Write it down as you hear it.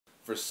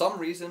For some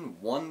reason,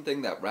 one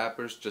thing that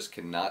rappers just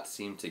cannot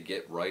seem to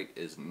get right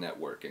is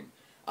networking.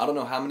 I don't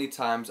know how many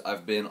times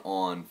I've been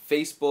on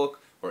Facebook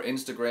or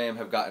Instagram,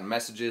 have gotten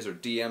messages or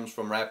DMs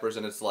from rappers,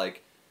 and it's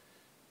like,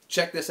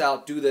 check this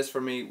out, do this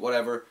for me,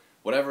 whatever.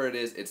 Whatever it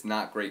is, it's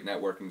not great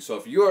networking. So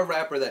if you're a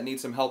rapper that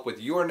needs some help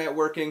with your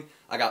networking,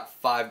 I got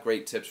 5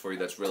 great tips for you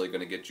that's really going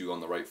to get you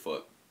on the right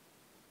foot.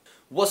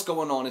 What's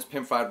going on? It's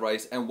Pimp Fried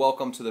Rice, and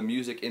welcome to the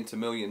Music into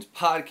Millions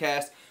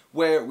podcast,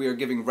 where we are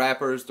giving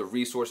rappers the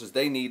resources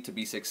they need to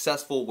be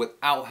successful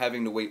without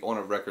having to wait on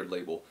a record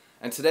label.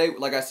 And today,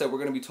 like I said, we're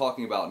going to be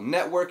talking about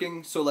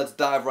networking, so let's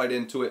dive right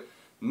into it.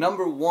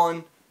 Number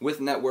 1,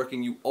 with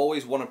networking, you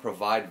always want to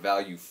provide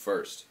value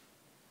first.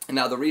 And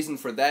now the reason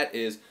for that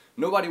is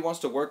nobody wants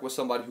to work with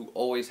somebody who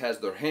always has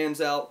their hands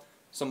out,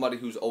 somebody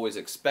who's always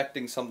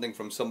expecting something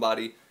from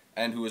somebody,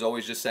 and who is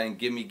always just saying,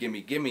 gimme,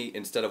 gimme, gimme,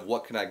 instead of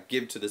what can I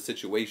give to the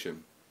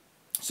situation.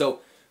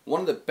 So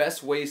one of the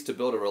best ways to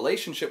build a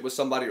relationship with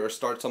somebody or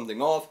start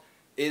something off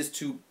is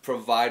to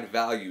provide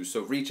value.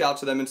 So reach out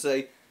to them and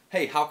say,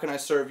 hey, how can I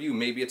serve you?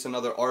 Maybe it's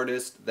another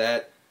artist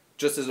that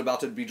just is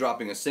about to be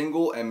dropping a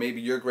single, and maybe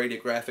you're great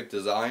at graphic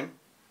design.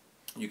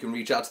 You can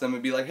reach out to them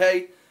and be like,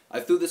 hey, I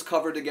threw this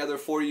cover together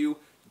for you.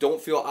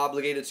 Don't feel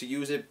obligated to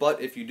use it,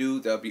 but if you do,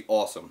 that would be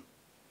awesome.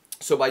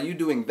 So by you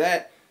doing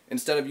that,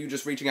 instead of you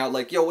just reaching out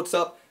like, yo, what's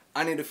up?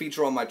 I need a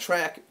feature on my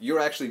track, you're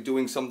actually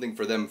doing something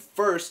for them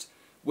first,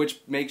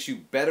 which makes you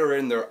better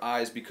in their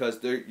eyes because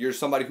you're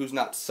somebody who's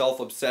not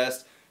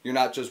self-obsessed. You're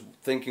not just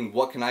thinking,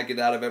 what can I get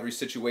out of every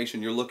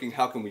situation? You're looking,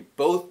 how can we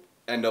both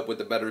end up with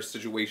a better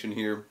situation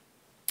here,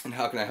 and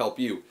how can I help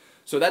you?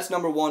 So that's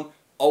number 1.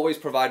 Always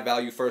provide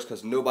value first,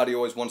 because nobody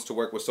always wants to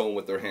work with someone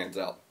with their hands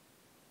out.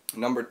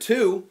 Number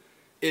 2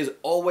 is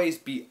always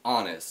be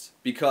honest,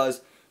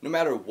 because no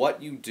matter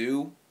what you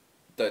do,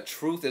 the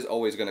truth is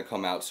always going to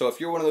come out. So if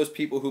you're one of those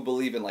people who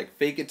believe in like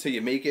fake it till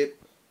you make it,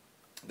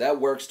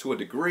 that works to a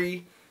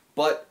degree,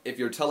 but if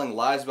you're telling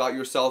lies about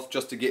yourself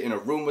just to get in a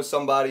room with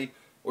somebody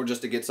or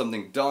just to get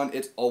something done,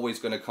 it's always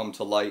going to come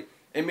to light.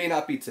 It may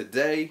not be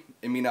today,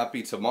 it may not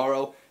be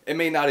tomorrow, it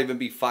may not even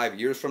be 5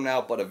 years from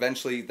now, but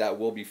eventually that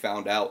will be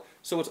found out.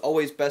 So it's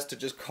always best to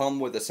just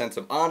come with a sense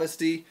of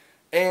honesty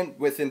and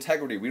with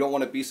integrity. We don't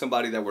want to be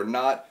somebody that we're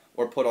not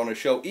or put on a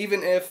show,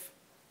 even if,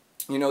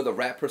 you know, the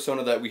rap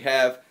persona that we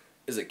have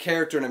is a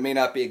character and it may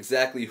not be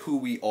exactly who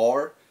we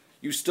are.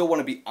 You still want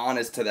to be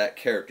honest to that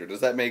character. Does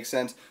that make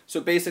sense?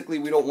 So basically,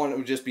 we don't want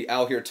to just be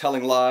out here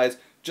telling lies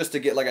just to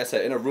get, like I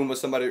said, in a room with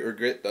somebody or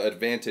get the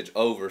advantage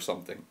over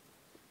something.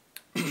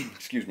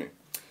 Excuse me.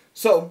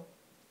 So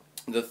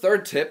the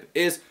third tip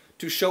is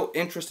to show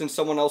interest in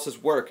someone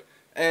else's work.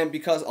 And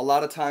because a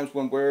lot of times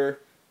when we're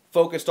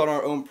focused on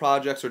our own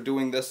projects or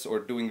doing this or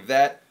doing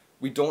that,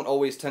 we don't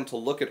always tend to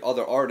look at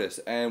other artists,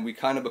 and we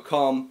kind of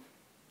become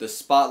the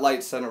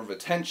spotlight center of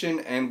attention,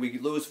 and we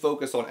lose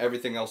focus on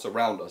everything else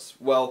around us.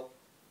 Well,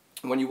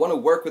 when you want to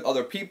work with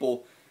other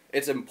people,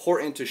 it's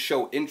important to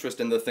show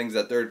interest in the things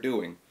that they're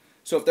doing.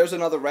 So if there's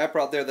another rapper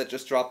out there that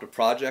just dropped a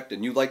project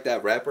and you like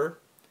that rapper,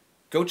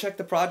 go check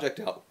the project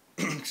out.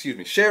 Excuse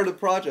me. Share the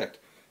project.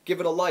 Give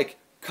it a like.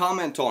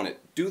 Comment on it.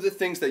 Do the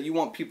things that you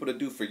want people to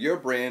do for your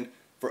brand,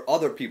 for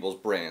other people's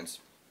brands.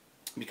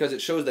 Because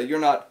it shows that you're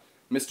not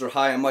Mr.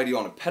 High and Mighty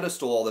on a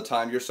pedestal all the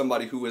time. You're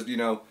somebody who is, you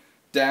know,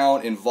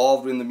 down,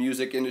 involved in the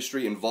music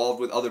industry, involved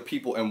with other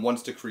people, and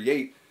wants to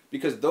create.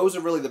 Because those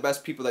are really the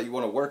best people that you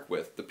want to work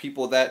with. The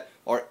people that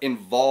are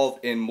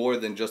involved in more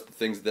than just the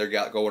things they've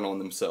got going on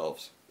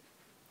themselves.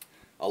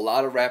 A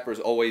lot of rappers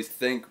always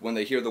think when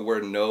they hear the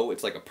word no,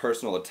 it's like a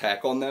personal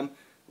attack on them.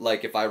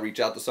 Like if I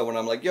reach out to someone,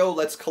 I'm like, yo,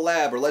 let's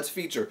collab or let's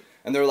feature.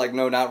 And they're like,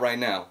 no, not right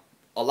now.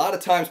 A lot of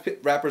times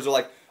rappers are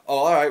like, oh,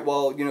 all right,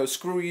 well, you know,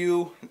 screw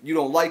you. You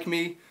don't like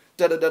me.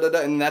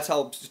 Da-da-da-da-da. And that's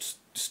how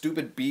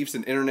stupid beefs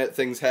and internet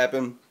things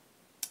happen.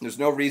 There's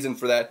no reason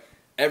for that.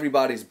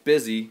 Everybody's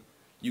busy.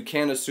 You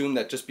can't assume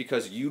that just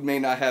because you may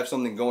not have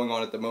something going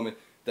on at the moment,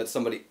 that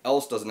somebody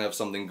else doesn't have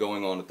something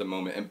going on at the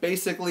moment. And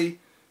basically,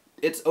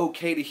 it's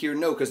okay to hear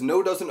no, because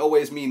no doesn't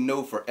always mean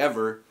no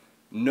forever.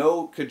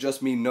 No could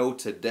just mean no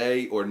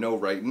today or no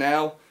right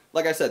now.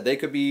 Like I said, they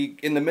could be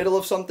in the middle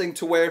of something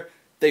to where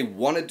they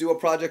want to do a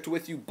project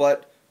with you,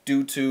 but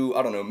due to,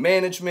 I don't know,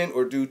 management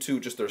or due to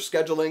just their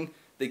scheduling,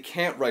 they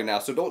can't right now.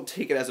 So don't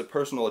take it as a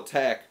personal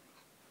attack,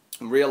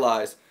 and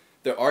realize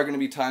there are going to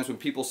be times when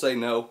people say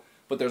no,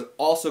 but there's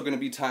also going to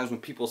be times when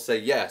people say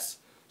yes.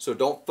 So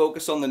don't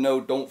focus on the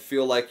no. Don't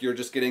feel like you're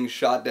just getting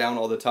shot down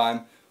all the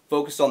time.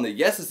 Focus on the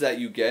yeses that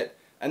you get,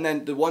 and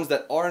then the ones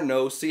that are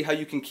no, see how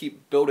you can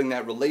keep building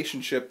that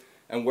relationship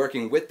and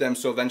working with them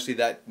so eventually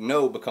that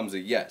no becomes a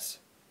yes.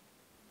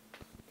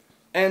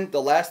 And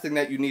the last thing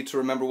that you need to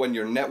remember when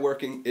you're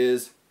networking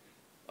is,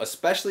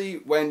 especially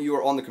when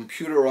you're on the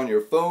computer or on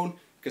your phone,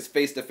 because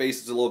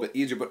face-to-face is a little bit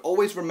easier, but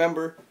always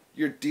remember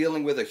you're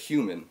dealing with a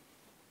human.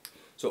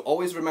 So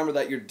always remember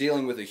that you're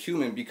dealing with a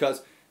human,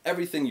 because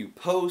everything you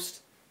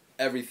post,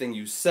 everything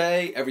you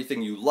say,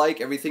 everything you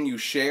like, everything you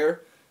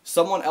share,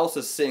 someone else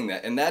is seeing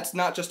that. And that's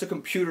not just a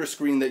computer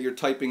screen that you're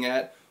typing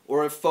at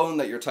or a phone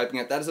that you're typing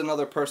at, that is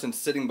another person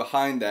sitting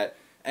behind that.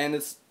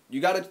 And you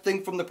got to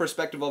think from the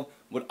perspective of,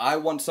 would I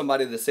want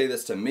somebody to say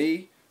this to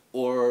me,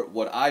 or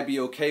would I be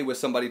okay with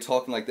somebody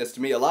talking like this to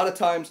me? A lot of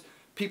times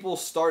people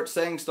start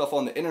saying stuff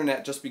on the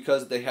internet just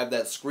because they have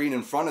that screen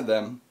in front of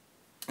them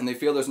and they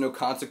feel there's no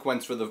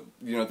consequence for the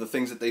the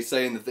things that they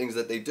say and the things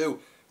that they do.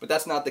 But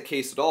that's not the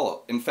case at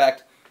all. In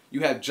fact,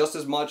 you have just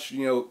as much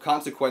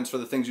consequence for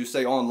the things you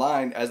say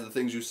online as the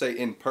things you say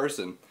in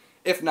person,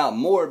 if not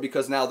more,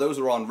 because now those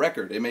are on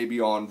record. It may be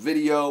on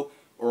video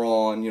or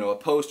on a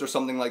post or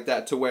something like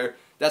that, to where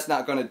that's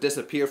not going to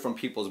disappear from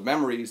people's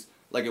memories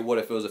like it would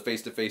if it was a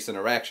face-to-face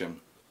interaction.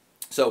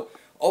 So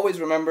always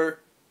remember,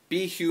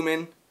 be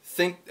human.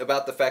 Think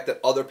about the fact that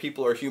other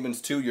people are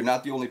humans too. You're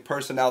not the only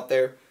person out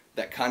there.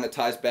 That kind of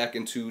ties back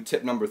into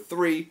tip number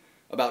 3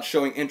 about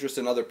showing interest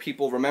in other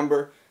people.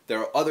 Remember, there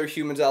are other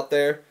humans out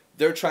there.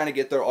 They're trying to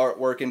get their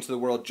artwork into the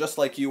world just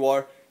like you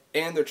are,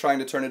 and they're trying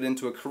to turn it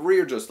into a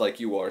career just like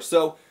you are.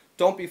 So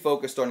don't be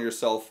focused on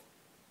yourself.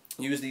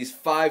 Use these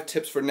 5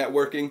 tips for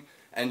networking,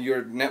 and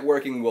your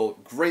networking will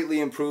greatly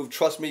improve.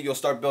 Trust me, you'll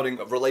start building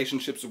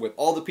relationships with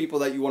all the people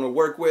that you want to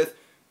work with.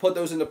 Put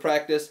those into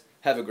practice.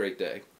 Have a great day.